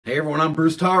Hey everyone, I'm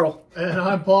Bruce Tarl. And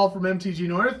I'm Paul from MTG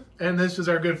North. And this is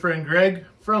our good friend Greg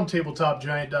from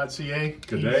TabletopGiant.ca.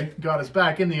 Good day. He got us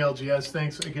back in the LGS.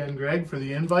 Thanks again, Greg, for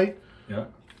the invite. Yeah.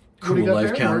 Cool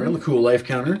life counter. The cool life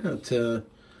counter at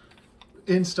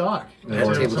in stock.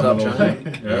 Tabletop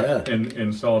Giant. Yeah.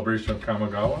 In celebration of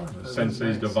Kamigawa, the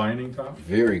Sensei's Divining Top.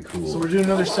 Very cool. So we're doing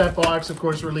another set box, of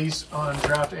course, release on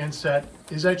draft and set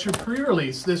is at your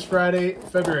pre-release this Friday,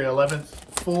 February 11th.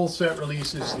 Full set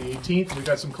release is the 18th. We've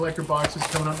got some collector boxes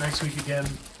coming up next week again,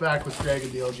 back with Greg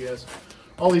at the LGS.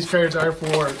 All these cards are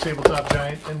for Tabletop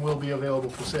Giant and will be available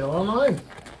for sale online.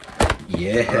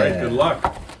 Yeah. All right, good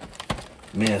luck.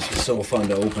 Man, this was so fun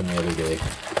to open the other day.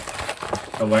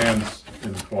 The lands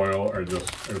in foil are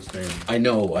just outstanding. I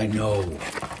know.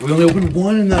 We only opened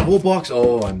one in that whole box.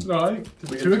 Oh, I'm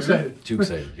too excited. Too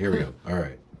excited. Here we go. All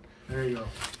right. There you go.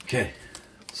 Okay,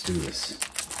 let's do this.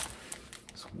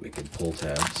 Wicked pull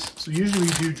tabs. So usually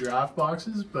we do draft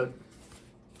boxes, but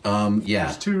yeah.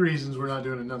 there's two reasons we're not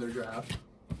doing another draft.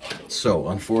 So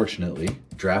unfortunately,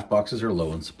 draft boxes are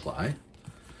low in supply.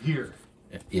 Here.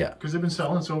 Yeah. Because they've been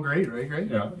selling so great, right, Greg?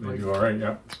 Yeah, they do all right.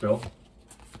 Yeah, still.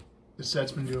 The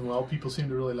set's been doing well. People seem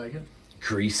to really like it.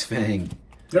 Grease Fang.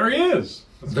 There he is.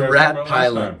 That's The what I rat talked about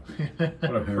pilot. last time.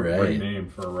 What a Right. great name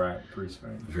for a rat, Grease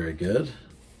Fang. Very good.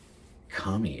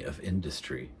 Kami of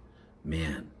Industry.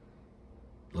 Man.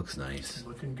 Looks nice.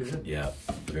 Looking good. Yeah,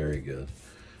 very good.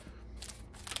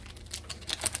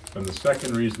 And the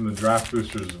second reason the draft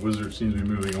boosters, Wizard seems to be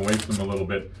moving away from them a little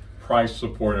bit. Price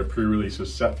supported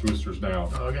pre-releases set boosters now.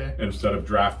 Okay. Instead of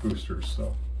draft boosters,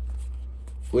 so.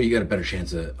 Well, you got a better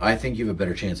chance of, I think you have a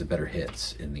better chance of better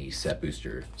hits in the set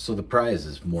booster. So the prize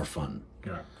is more fun.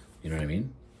 Yeah. You know what I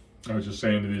mean? I was just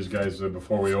saying to these guys that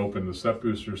before we opened, the set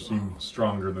boosters seem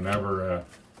stronger than ever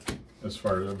as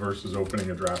far as versus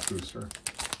opening a draft booster.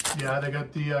 Yeah, they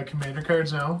got the commander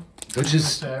cards now. Which is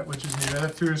set, which is new.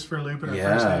 That threw us for a loop in our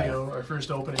first video, our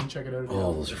first opening. Check it out.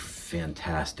 Oh, those are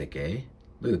fantastic, eh?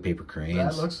 Look at the paper cranes.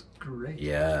 That looks great.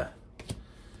 Yeah.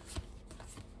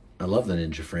 I love the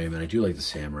ninja frame, and I do like the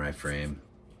samurai frame.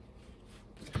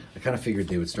 I kind of figured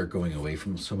they would start going away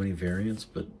from so many variants,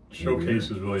 but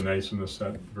Showcase is really nice in this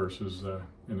set versus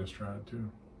Innistrad too.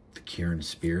 The Kieran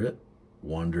Spirit,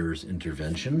 Wanderer's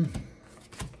Intervention.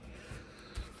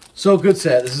 So good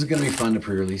set. This is going to be fun to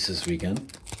pre-release this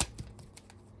weekend.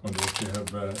 Wonder if you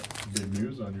have big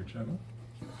news on your channel.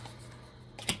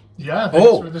 Yeah, thanks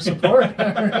for the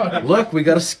support. Look, we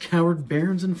got a Scoured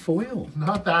Barons in foil.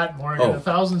 Not that, Morgan.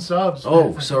 1,000 subs.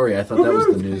 Oh, sorry. I thought that was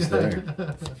the news there.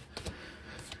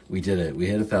 We did it. We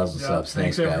hit 1,000 subs.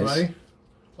 Thanks, guys. Everybody.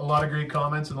 A lot of great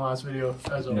comments in the last video.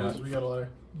 As always, we got a lot of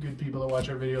good people that watch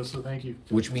our videos, so thank you.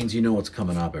 Which means you know what's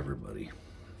coming up, everybody.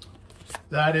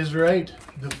 That is right.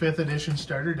 The 5th edition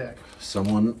starter deck.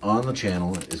 Someone on the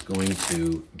channel is going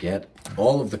to get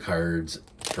all of the cards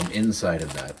from inside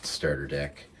of that starter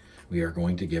deck. We are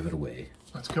going to give it away.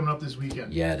 That's coming up this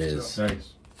weekend. Yeah, it is. So,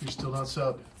 nice. If you're still not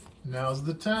subbed, now's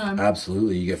the time.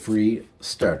 Absolutely. You get free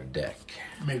starter deck.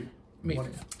 Maybe. Well,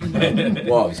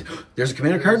 obviously. There's a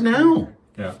commander card now.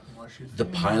 Yeah. The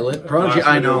Pilot Project.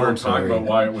 I know. We're talking about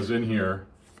why it was in here.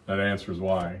 That answers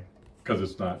why. Because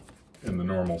it's not in the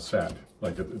normal set.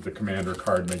 Like the commander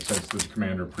card makes sense to the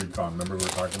commander pre-con. Remember we were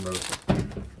talking about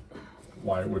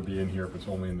why it would be in here if it's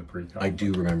only in the pre-con. I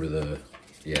do remember the,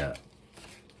 yeah.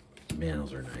 Man,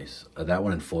 those are nice. That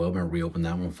one in foil. Remember we opened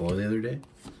that one in foil the other day?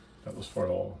 That was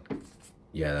foil.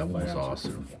 Yeah, that one was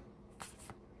awesome.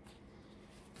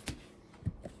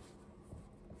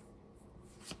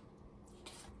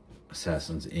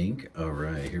 Assassin's Inc. All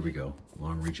right, here we go.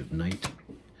 Long Reach of Night.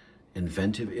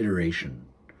 Inventive Iteration.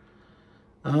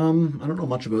 I don't know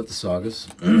much about the sagas.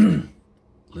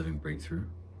 Living Breakthrough.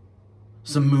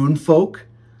 Some Moon Folk.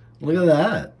 Look at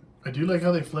that. I do like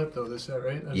how they flip though, this set,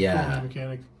 right? That's yeah. a cool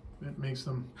mechanic. It makes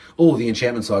them... Oh, the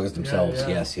enchantment sagas themselves.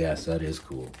 Yeah. Yes, that is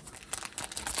cool.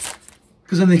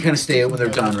 Because then they kind of stay out when they're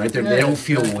done, right? They don't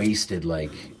feel wasted. Like,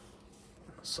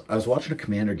 so I was watching a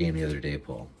Commander game the other day,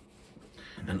 Paul,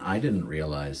 and I didn't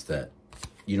realize that,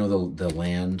 you know, the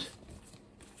land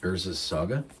Urza's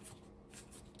Saga?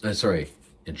 Sorry,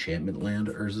 Enchantment Land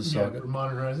Urza's Saga? Yeah, for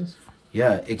Modern Horizons.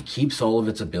 Yeah, it keeps all of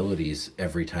its abilities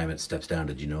every time it steps down.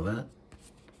 Did you know that?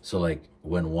 So, like,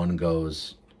 when one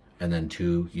goes and then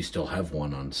 2, you still have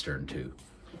 1 on turn 2.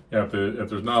 Yeah, if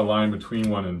there's not a line between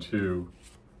 1 and 2,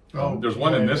 there's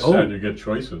one in this set, you get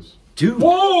choices. Dude!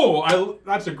 Whoa!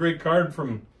 That's a great card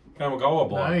from Kamigawa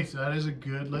block. Nice, that is a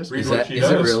good list. Is it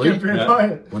really?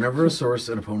 Yeah. Whenever a source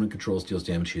an opponent controls deals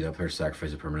damage to you, that player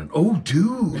sacrifices a permanent. Oh,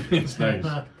 dude! It's nice.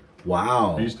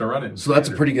 Wow. I used to run it. So that's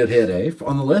a pretty good hit, eh?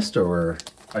 On the list, or?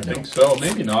 I think so.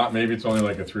 Maybe not. Maybe it's only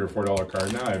like a $3 or $4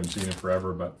 card now. I haven't seen it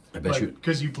forever, but I bet you.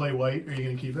 Because you play white, are you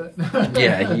going to keep it?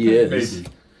 Yeah, he is. maybe.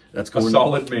 That's A going.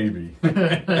 solid maybe.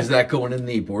 Is that going in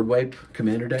the board wipe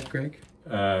commander deck, Greg?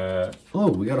 Oh,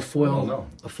 we got a foil.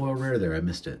 A foil rare there. I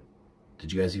missed it.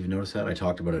 Did you guys even notice that? I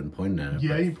talked about it and pointed at it.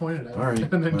 Yeah, you pointed at it. All right.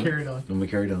 And then carried on. Then we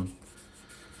carried on.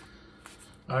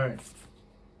 All right.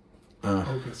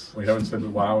 Focus. We haven't said the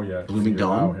WoW yet. Blooming WoW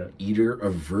Dawn, hit. Eater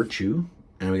of Virtue.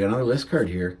 And we got another list card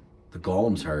here. The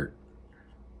Golem's Heart.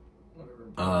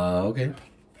 Okay.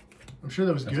 I'm sure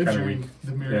that was good during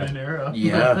the Mirrodin era.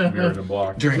 Yeah. Mirrored and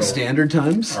blocked. During So, standard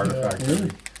times? Artifact.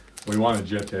 We wanted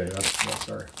Jete. That's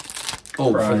our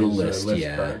Oh, prize, for the list,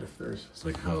 yeah. card if there's... It's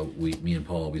like how me and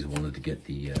Paul always wanted to get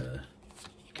the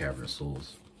Cavern of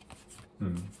Souls.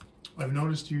 I've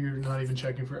noticed you're not even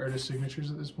checking for artist signatures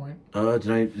at this point. Did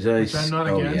I Which I'm not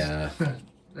against. Yeah.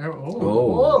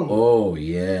 Whoa.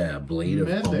 Yeah. Blade of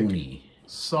Mythic. Oni.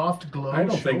 Soft glow. I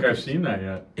don't think I've showcase. seen that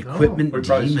yet. Equipment We've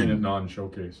probably Demon. seen it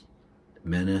non-showcase.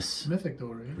 Menace. Mythic though,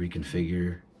 right?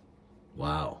 Reconfigure.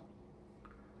 Wow.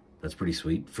 That's pretty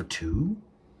sweet. For 2?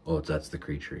 Oh, that's the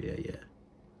creature. Yeah.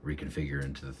 Reconfigure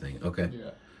into the thing. Okay. Yeah.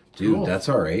 Dude, Cool. that's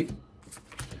all right.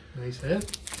 Nice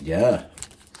hit. Yeah.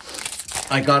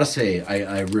 I gotta say,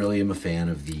 I really am a fan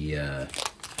of the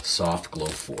soft glow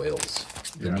foils.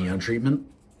 The neon treatment.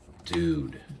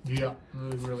 Dude. Yeah,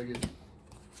 really good.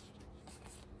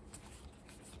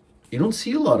 You don't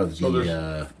see a lot of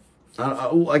the...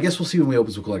 I guess we'll see when we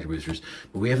open some collector boosters,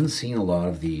 but we haven't seen a lot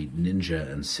of the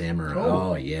ninja and samurai.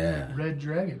 Oh yeah. Red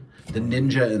Dragon. The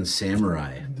ninja and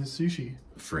samurai The sushi.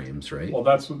 frames, right?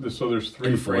 Well, so there's 3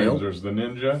 And foil? frames. There's the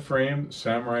ninja frame,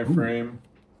 samurai frame,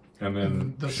 and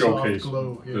then the showcase. soft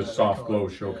glow, the yeah, soft I glow call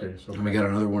it. showcase. And we got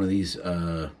another one of these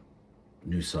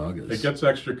new sagas. It gets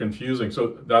extra confusing.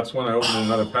 So that's when I opened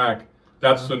another pack.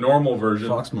 That's the normal version.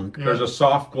 Foxmonk. Yeah. There's a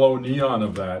soft glow neon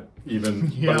of that, even,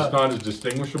 but Yeah. it's not as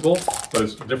distinguishable. But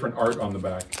it's different art on the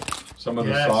back. Some of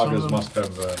the Yeah, some sagas of them- must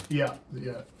have. Yeah,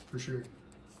 for sure.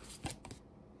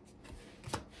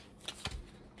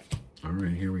 All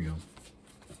right, here we go.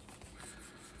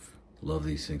 Love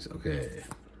these things. Okay.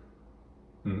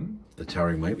 The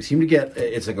Towering Might. We seem to get...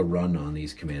 It's like a run on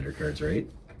these commander cards, right?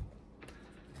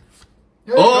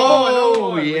 Yeah,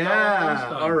 Oh, we got it yeah. last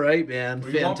time. All right, man.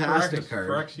 We want Fantastic card.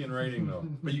 Phyrexian rating though,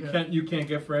 but you Yeah. can't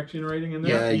get Phyrexian rating in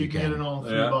there. Yeah, you you can can. get in all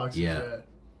 3 Yeah. boxes. Yeah.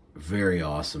 Very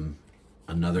awesome.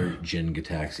 Another Jin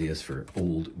Gataxias for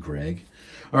old Greg.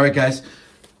 All right, guys.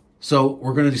 So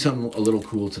we're going to do something a little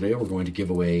cool today. We're going to give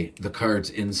away the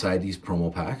cards inside these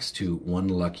promo packs to one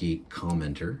lucky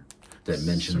commenter that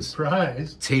mentions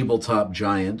Surprise. Tabletop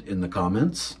Giant in the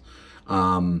comments.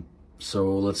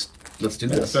 So let's do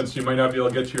this. Since you might not be able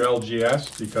to get your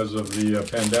LGS because of the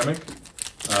pandemic,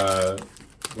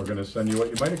 we're going to send you what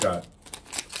you might have got.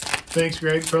 Thanks,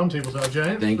 Greg, from Tabletop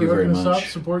Giant. Thank for you very hooking us much. Up,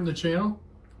 supporting the channel.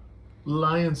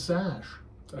 Lion Sash.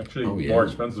 It's actually Oh, yeah. more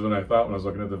expensive than I thought when I was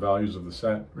looking at the values of the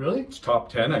set. Really? It's top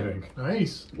 10, I think.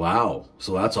 Nice. Wow.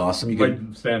 So that's awesome. You get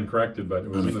Might stand corrected, but it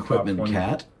was an in the top equipment 20.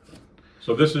 cat.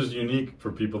 So this is unique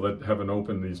for people that haven't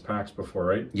opened these packs before,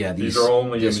 right? Yeah, these are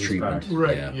only in this these treatment. packs.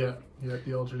 Right. Yeah. Yeah.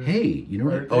 The alternate. Hey, you know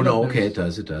what? Or- Oh, no. there's- Okay, it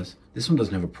does. It does. This one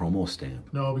doesn't have a promo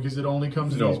stamp. No, because it only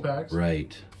comes in No. these packs.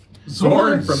 Right.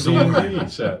 Zorn from Zorn. D&D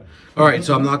set. All right,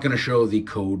 so I'm not going to show the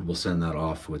code. We'll send that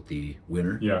off with the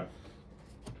winner. Yeah.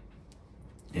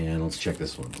 And let's check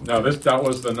this one. Now that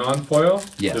was the non-foil.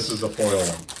 Yes. This is the foil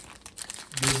one.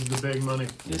 This is the big money.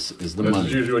 This is the This money.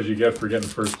 is usually what you get for getting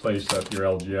first place at your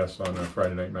LGS on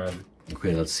Friday Night Magic.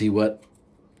 Okay, let's see what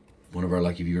one of our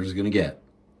lucky viewers is going to get.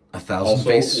 A thousand Also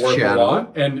face worth a shadow.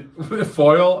 lot. And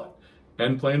foil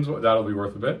and planes, that'll be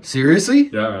worth a bit. Seriously?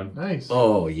 Yeah, man. Nice.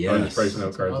 Oh, I was yes. just pricing out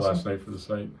That's cards awesome. last night for the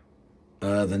site.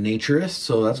 The Naturist,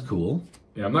 so that's cool.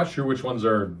 Yeah, I'm not sure which ones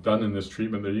are done in this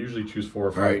treatment. They usually choose 4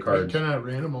 or 5 Right. cards. Kind of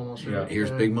random almost. Right? Yeah.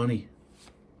 Here's big money.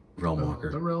 Realm The Walker.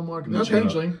 Realm Walker. The Okay.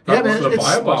 Changeling. Yeah, That man, was the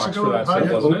it's- buy box for that set,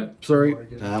 Yeah. wasn't Oh, it? sorry. Very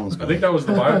good. That one's I gone. think that was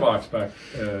the buy box back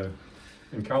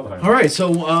in Kaldheim. All right,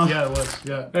 so Yeah, it was.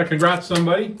 Yeah. Yeah, congrats,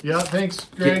 somebody. Yeah, thanks,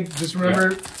 Greg. Just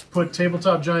remember, put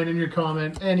Tabletop Giant in your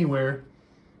comment anywhere,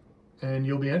 and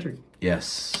you'll be entered. yes,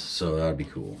 so that'd be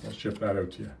cool. I'll ship that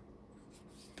out to you.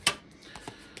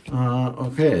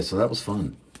 Okay, so that was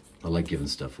fun. I like giving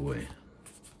stuff away.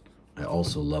 I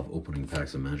also love opening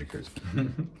packs of Magic cards.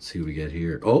 Let's see what we get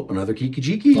here. Oh, another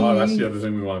Kikijiki. Oh, that's the other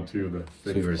thing we want too. The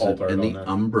big Favorite alt set. art And on the that.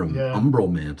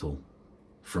 Umbral Mantle.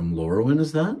 From Lorwyn,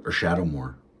 is that? Or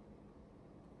Shadowmoor?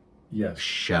 Yes.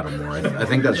 Shadowmoor. I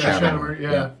think that's Yeah, Shadowmoor.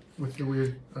 yeah, with the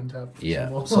weird untapped Yeah,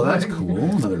 symbol. so that's cool.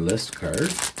 Another list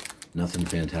card. Nothing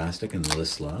fantastic in the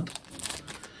list slot.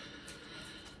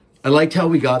 I liked how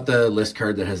we got the list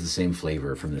card that has the same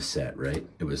flavor from this set, right?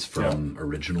 It was from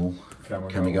original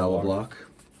Kamigawa block.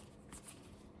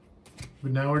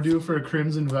 But now we're due for a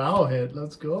Crimson Vow hit.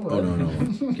 Let's go. Oh,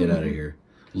 no. Get out of here.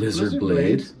 Lizard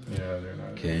Blade. Yeah, they're not.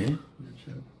 Okay.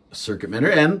 Circuit Mender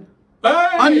and...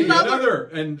 Hey, another!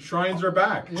 And Shrines are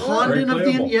back. Condon of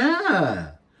the...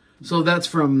 Yeah. So that's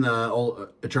from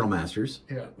the Eternal Masters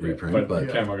reprint. But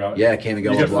Kamigawa. Yeah,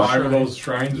 Kamigawa. You get 5 of those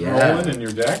Shrines rolling in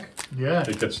your deck. Yeah.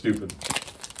 It gets stupid.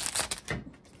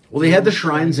 Well, they had the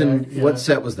Shrines in... What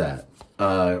set was that?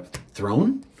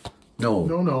 Throne? No.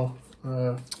 No.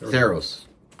 Theros.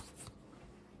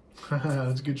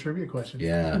 That's a good trivia question.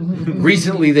 Yeah.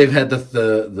 Recently, they've had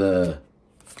the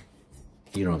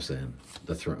you know what I'm saying?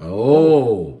 The throne.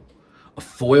 Oh, a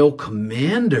foil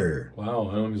commander. Wow,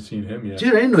 I haven't seen him yet.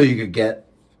 Dude, I didn't know you could get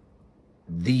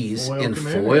these in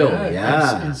foil.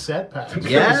 Yeah. In set packs.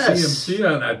 Yes.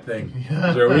 CMC on that thing. Yeah.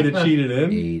 Is there a way to cheat it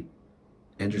in? 8.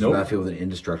 Enters the battlefield with an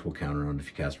indestructible counter on if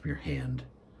you cast from your hand.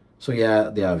 So yeah,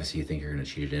 they obviously think you're going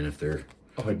to cheat it in if they're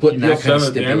putting that kind of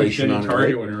stipulation on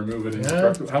target it. when you remove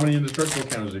it. How many indestructible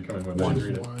counters do you come in with?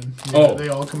 One. Yeah, they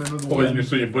all come in with one.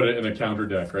 So you put it in a counter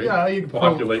deck, right? Yeah, you can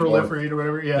proliferate or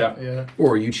whatever. Yeah.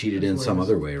 Or you cheat it in some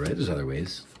other way, right? There's other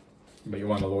ways. But you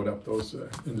want to load up those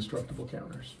indestructible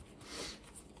counters.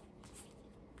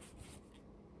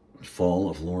 Fall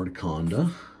of Lord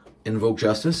Conda. Invoke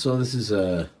Justice. So this is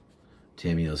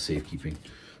Tamio's safekeeping.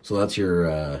 So that's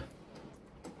your...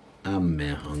 I'm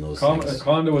meh on those things.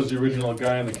 Conda was the original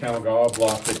guy in the Kamigawa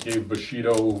block that gave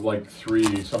Bushido like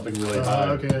 3, something really high.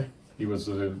 Okay. He was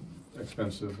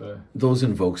expensive. Those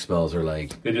invoke spells are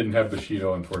like... They didn't have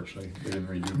Bushido, unfortunately. They didn't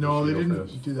redo No, Bushido they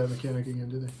didn't do that mechanic again,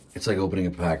 did they? It's like opening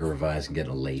a pack of Revise and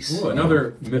getting a lace. Ooh,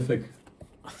 another mythic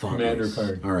commander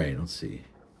card. All right, let's see.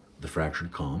 The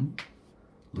Fractured Calm.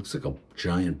 Looks like a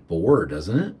giant boar,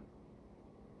 doesn't it?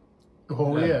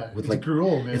 Oh, yeah. With it's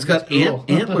gruel, man. It's got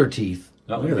antler teeth.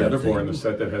 Not like the other boar in the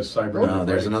set that has cyber.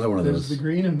 There's another one of those. There's the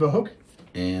green invoke.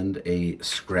 And a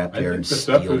scrapyard I think the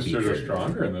set boosters are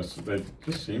stronger in this. It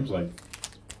just seems like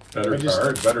better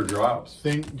cards, better drops.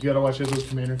 You gotta watch those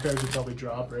commander cards will probably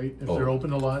drop, right? If they're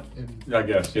open a lot. I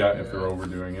guess, if they're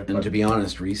overdoing it. And to be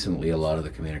honest, recently a lot of the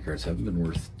commander cards haven't been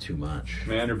worth too much.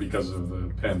 Commander, because of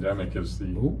the pandemic, is the...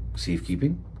 Ooh,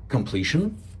 safekeeping.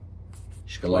 Completion.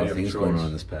 She's got a lot of things going on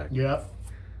in this pack. Yeah.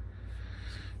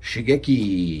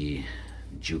 Shigeki.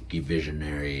 Juki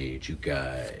Visionary.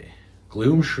 Jukai.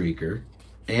 Gloom Shrieker.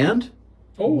 And?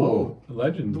 Oh, a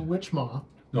legend. The Witch Maw.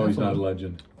 No, he's not a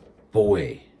legend.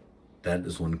 Boy, that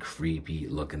is one creepy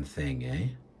looking thing, eh?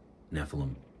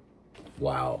 Nephilim.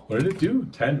 Wow. What did it do?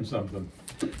 10 something.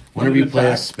 Whenever you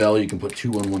play a spell, you can put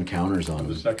 2/1/1 counters on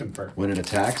the second part. When it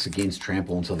attacks, it gains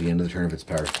trample until the end of the turn if its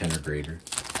power is 10 or greater.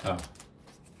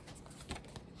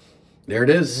 There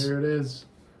it is. There it is.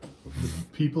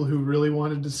 People who really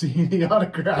wanted to see the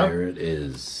autograph. There it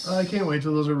is. I can't wait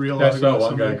till those are real autographs. autographs.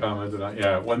 That's what one guy commented on.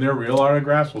 Yeah, when they're real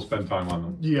autographs, we'll spend time on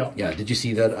them. Yeah. Yeah, did you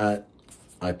see that?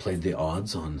 I played the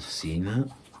odds on seeing that.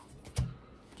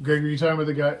 Greg, are you talking about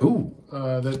the guy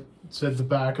that said the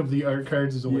back of the art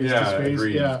cards is a waste of space?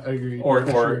 Agreed. Yeah, I agree.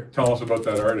 Or tell us about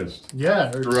that artist.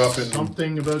 Yeah, or grew up in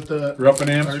something about the... Grew up in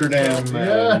Amsterdam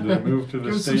and moved to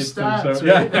the States. Stats,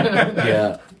 right?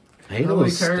 Yeah. Hey, how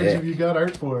many cards have you got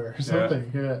art for or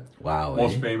something? Yeah. Wow.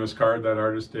 Most famous card that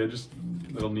artist did. Just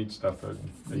little neat stuff that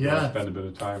you want to spend a bit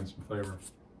of time and some flavor.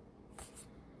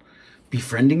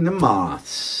 Befriending the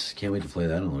Moths. Can't wait to play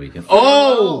that on the weekend.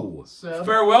 Oh!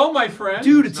 Farewell, my friend.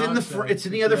 Dude, it's in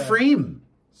the other frame.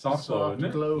 Soft glow, isn't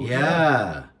it? Glow.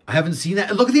 Yeah. I haven't seen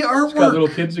that. Look at the artwork. It's got little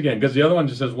kids again, because the other one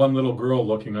just has one little girl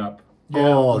looking up. Yeah,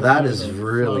 oh, that is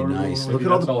really nice. Look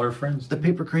at all her friends. The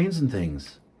paper cranes and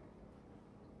things.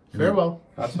 Farewell.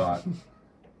 That's hot.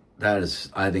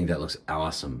 I think that looks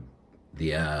awesome.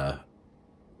 The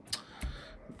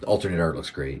alternate art looks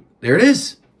great. There it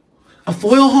is. A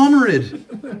foil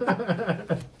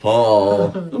hominid.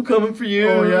 Paul, I'm coming for you.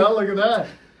 Oh yeah, look at that.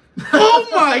 Oh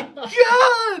my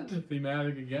god!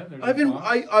 Thematic again.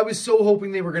 I was so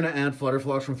hoping they were going to add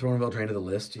Flutterflocks from Throne of Eldraine to the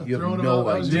list. You have no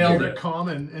idea. Nailed it.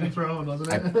 Common in Throne,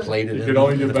 wasn't it? I played it. You could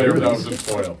only do better without some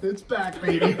foil. It's back,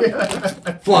 baby.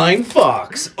 Flying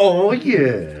Fox. Oh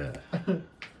yeah.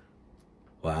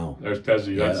 Wow. There's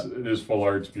Pezzy. It is full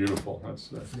art. It's beautiful.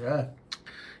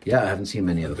 Yeah, I haven't seen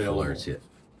many of the full arts yet.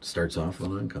 Starts off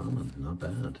with uncommon. Not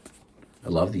bad. I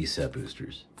love these set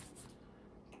boosters.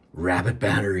 Rabbit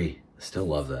Battery. Still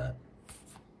love that.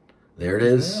 There it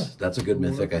is. Yeah. That's a good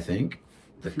mythic, I think.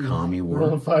 The Kami War.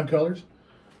 Rolling 5 colors?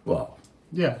 Well.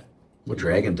 Yeah. What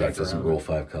dragon deck doesn't roll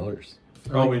 5 colors?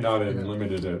 Probably not in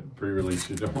limited at pre-release.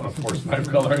 You don't want to force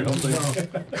 5-color, I don't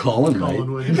think. Colin Colin might.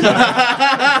 would. Shout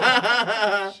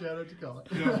out to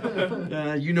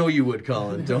Colin. You know you would,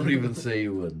 Colin. Don't even say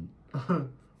you wouldn't.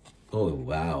 Oh,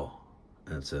 wow.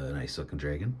 That's a nice looking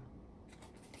dragon.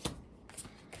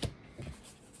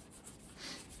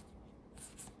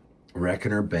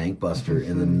 Reckoner Bankbuster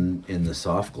in the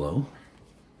soft glow.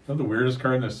 Not the weirdest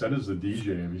card in the set is the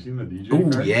DJ. Have you seen the DJ Oh,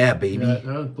 card? yeah, baby. Yeah,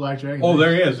 no, Black Dragon. Oh,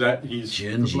 there he is. He's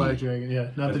The Black Dragon,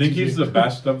 yeah. Not I the think DJ. he's the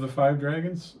best of the 5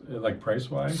 dragons, like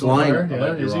price-wise. Flying. Fire, I yeah,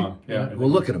 might be is he? wrong. Yeah. I think Well,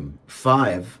 look at him.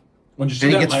 5. When you see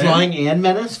And he that gets land, flying and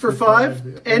menace for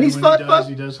 5? And he's when 5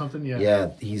 he does something, yeah. Yeah,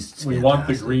 he's we want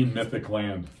the fantastic. green mythic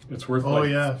land. It's worth Oh,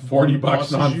 yeah. $40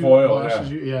 Bosses non-foil.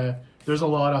 yeah. There's a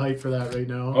lot of hype for that right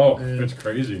now. Oh, and it's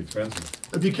crazy expensive.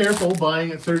 be careful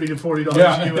buying at $30 to $40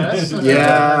 Yeah. US.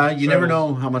 Yeah, you never So-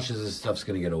 know how much of this stuff's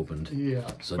going to get opened. Yeah.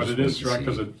 So But just it is wait and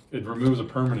strong see. because it removes a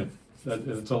permanent.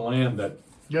 It's a land that,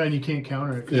 Yeah, and you can't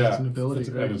counter it because yeah, it's an ability.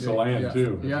 and right? it's a land yeah. too.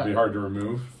 It'd Yeah. be hard to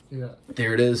remove. Yeah.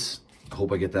 There it is.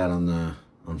 Hope I get that on The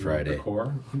Friday.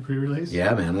 core. On pre-release?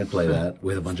 Yeah, man, I'd play that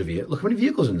with a bunch of vehicles. Look how many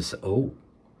vehicles in this. Oh,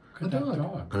 Look at that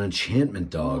dog. an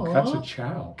enchantment dog. Oh. That's a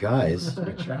chow. Guys,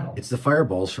 A chow. it's the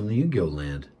fireballs from the Yu-Gi-Oh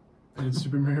land. And it's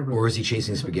Super Mario Bros. Or is he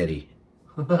chasing spaghetti?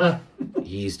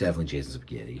 He's definitely chasing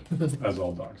spaghetti. As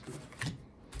all dogs do.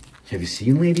 Have you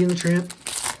seen Lady and the Tramp?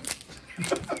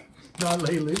 Not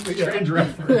lately, but yeah. Strange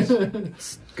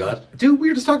reference. Dude, we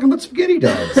were just talking about spaghetti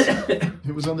dogs.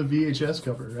 It was on the VHS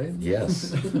cover, right?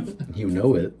 Yes, you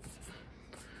know it.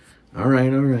 All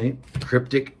right.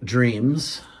 Cryptic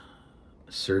Dreams.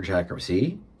 Surge Hacker.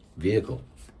 See? Vehicle.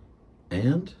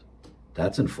 And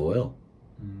that's in foil.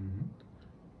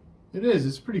 It is.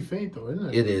 It's pretty faint, though, isn't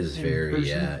it? It is In very, person.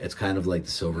 yeah. It's kind of like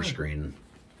the silver screen.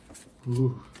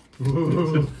 Ooh.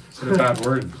 Ooh. It's a bad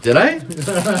word. Did I?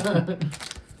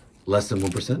 Less than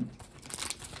 1%?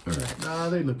 All right. Nah,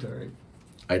 they looked alright.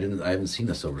 I haven't seen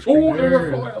a silver screen. Oh, before.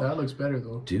 there. foil. That looks better,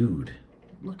 though. Dude.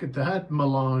 Look at that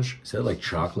melange. Is that like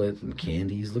chocolate and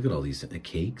candies? Look at all these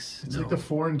cakes. It's like the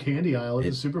foreign candy aisle at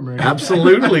the Super Mario.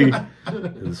 Absolutely.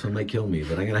 This one might kill me,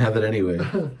 but I'm going to have it anyway.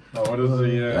 Oh, what is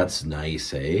the... That's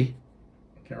nice, eh?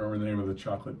 can't remember the name of the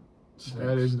chocolate.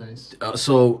 That is nice.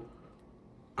 So,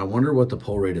 I wonder what the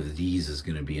pull rate of these is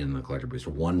going to be in the collector booster.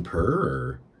 1 per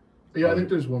or? Yeah, I think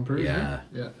there's one per. Yeah.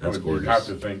 Yeah. That's You gorgeous. have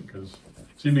to think, because you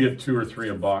seem to get 2 or 3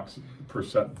 a box per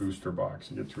set booster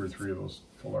box. You get 2 or 3 of those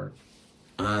full art.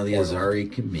 The Azari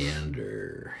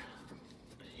Commander.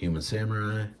 Human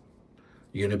Samurai.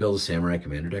 You going to build a Samurai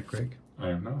Commander deck, Greg? I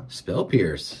am not. Spell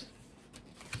Pierce.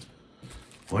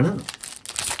 Why not?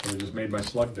 I just made my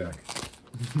slug deck.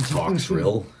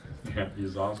 Toxrill. Yeah,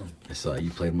 he's awesome. I saw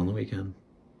you played him on the weekend.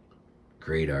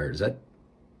 Great art. Is that?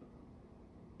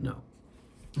 No.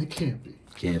 It can't be.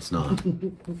 Okay, it's not.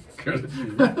 Good.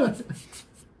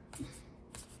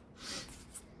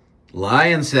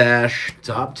 Lion Sash.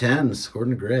 Top 10.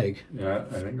 According to Greg. Yeah,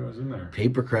 I think it was in there.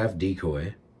 Papercraft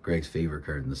Decoy. Greg's favorite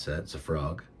card in the set. It's a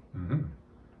frog. Mm-hmm.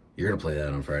 You're going to play that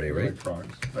on Friday, I right? like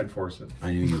frogs. I'd force it.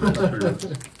 I knew you would.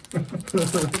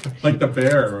 Like the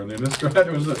bear when they misread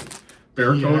it was a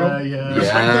bear Yeah, totem. yeah.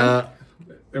 Yeah.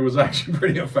 It was actually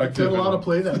pretty effective. Did a lot of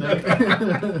play that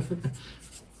night.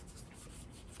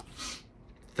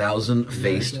 Thousand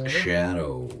Faced Yeah.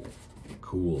 Shadow.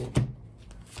 Cool.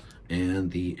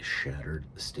 And the Shattered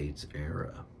States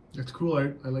era. That's cool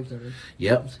art. I like that art.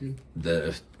 Yep. That's good.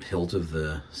 The hilt of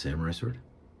the samurai sword.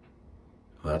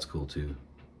 Oh, that's cool too.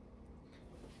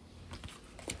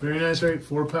 Very nice art.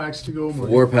 4 packs to go.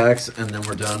 4 packs, and then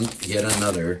we're done. Yet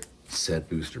another set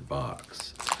booster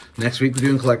box. Next week we're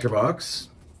doing collector box.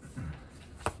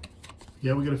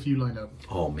 Yeah, we got a few lined up.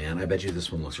 Oh man, I bet you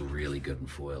this one looks really good in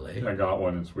foil, eh? I got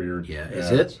one. It's weird. Yeah,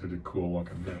 is it? It's pretty cool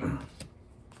looking. Yeah.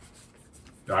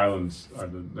 The islands are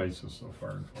the nicest so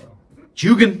far in foil.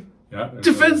 Jugan Yeah.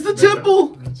 defends the temple.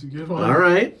 That's a good one. All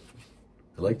right,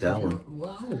 I like that one.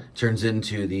 Wow. Turns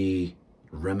into the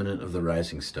remnant of the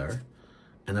rising star,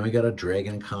 and then we got a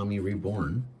dragon Kami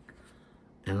reborn,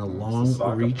 and a long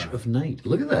Sokka reach pack. of night.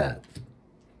 Look at that.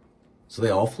 So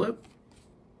they all flip.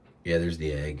 Yeah, there's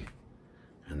the egg,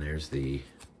 and there's the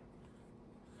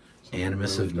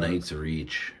Animus of Night's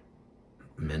Reach.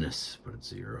 Menace, but it's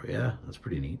 0. Yeah, that's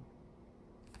pretty neat.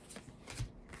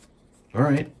 All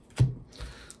right.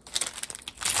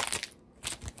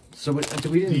 So we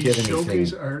didn't The get showcase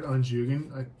anything. art on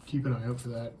Jugan. I keep an eye out for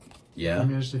that. Yeah. I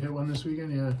managed to hit one this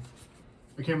weekend. Yeah.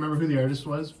 I can't remember who the artist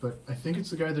was, but I think it's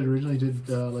the guy that originally did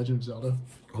Legend of Zelda.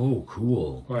 Oh,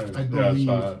 cool. I believe,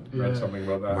 read yeah. something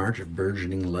about that. March of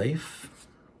Burgeoning Life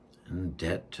and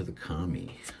Debt to the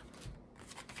Kami.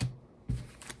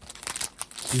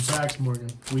 2 packs, Morgan.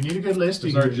 We need a good list.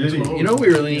 It's our jitty. You know, we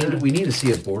really need. We need to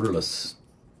see a borderless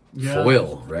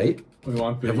foil, right? We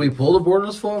want the Have we pulled a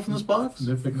borderless foil from this box?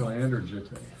 Mythic Land or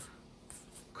Jitte.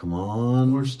 Come on.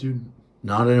 More student.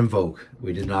 Not an invoke.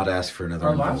 We did not ask for another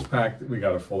Our invoke. last pack, we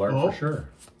got a full art for sure.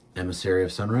 Emissary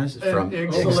of Sunrise And from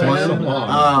Excellent.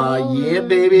 Ah, yeah,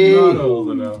 baby. Not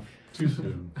old enough. Too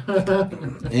soon.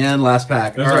 And last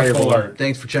pack. There's All right, our full everyone. art.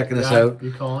 Thanks for checking us Yeah, out.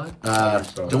 you calling it?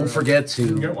 So, Don't forget you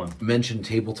can get to one. mention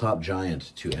Tabletop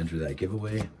Giant to enter that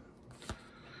giveaway.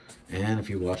 And if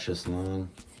you watch this long,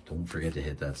 don't forget to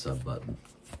hit that sub button.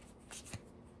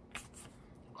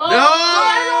 Oh,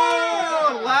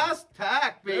 no! Last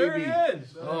pack, baby. There it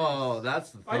is. Oh,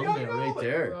 that's the I got thumbnail it. right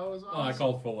there. That was Oh, I awesome.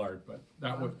 called full art, but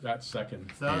that's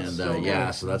second. That's And so yeah,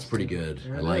 good. so that's pretty good.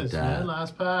 There I it like is, that. man.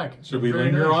 Last pack. Should we Very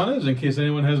linger nice. on it in case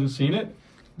anyone hasn't seen it?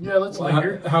 Yeah, let's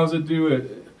linger. How's it do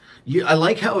it? I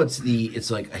like how it's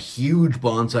like a huge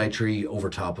bonsai tree over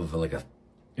top of like a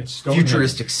It's Stonehenge.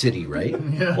 futuristic city, right?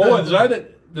 Yeah. Oh, is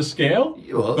that the scale?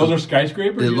 Well, Those are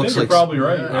skyscrapers? it You looks think? like- You're probably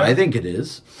right. Yeah. Yeah. I think it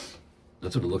is.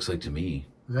 That's what it looks like to me.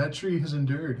 That tree has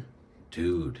endured.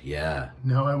 Dude, yeah.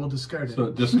 Now I will discard it.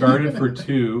 So discard it for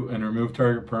 2 and remove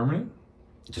target permanent?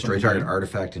 Destroy target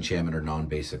artifact, enchantment, or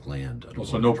non-basic land. Oh,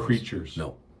 so no creatures.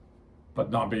 No.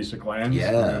 But not basic lands?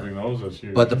 Yeah. Removing those is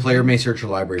huge. But the player may search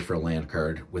your library for a land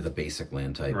card with a basic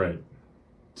land type. Right.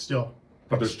 Still.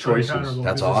 But there's It's choices. uncounterable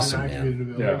That's because it's an awesome, man. activated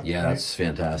ability, Yeah. Yeah, right? that's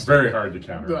fantastic. Very hard to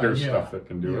counter. But, There's yeah. stuff that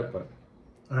can do Yeah. it, but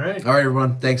All right. All right,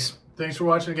 everyone. Thanks. Thanks for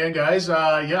watching again, guys.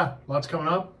 Yeah, lots coming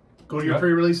up. Go to your Yeah.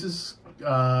 pre-releases,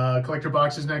 collector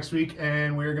boxes next week,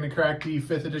 and we're going to crack the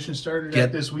 5th edition starter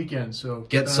deck this weekend. So Get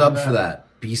keep an eye subbed on for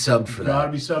that. Be subbed for Gotta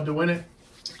that. be subbed to win it.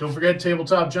 Don't forget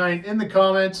Tabletop Giant in the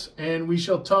comments, and we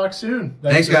shall talk soon.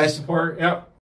 Thanks, for the guys. Support. Yep.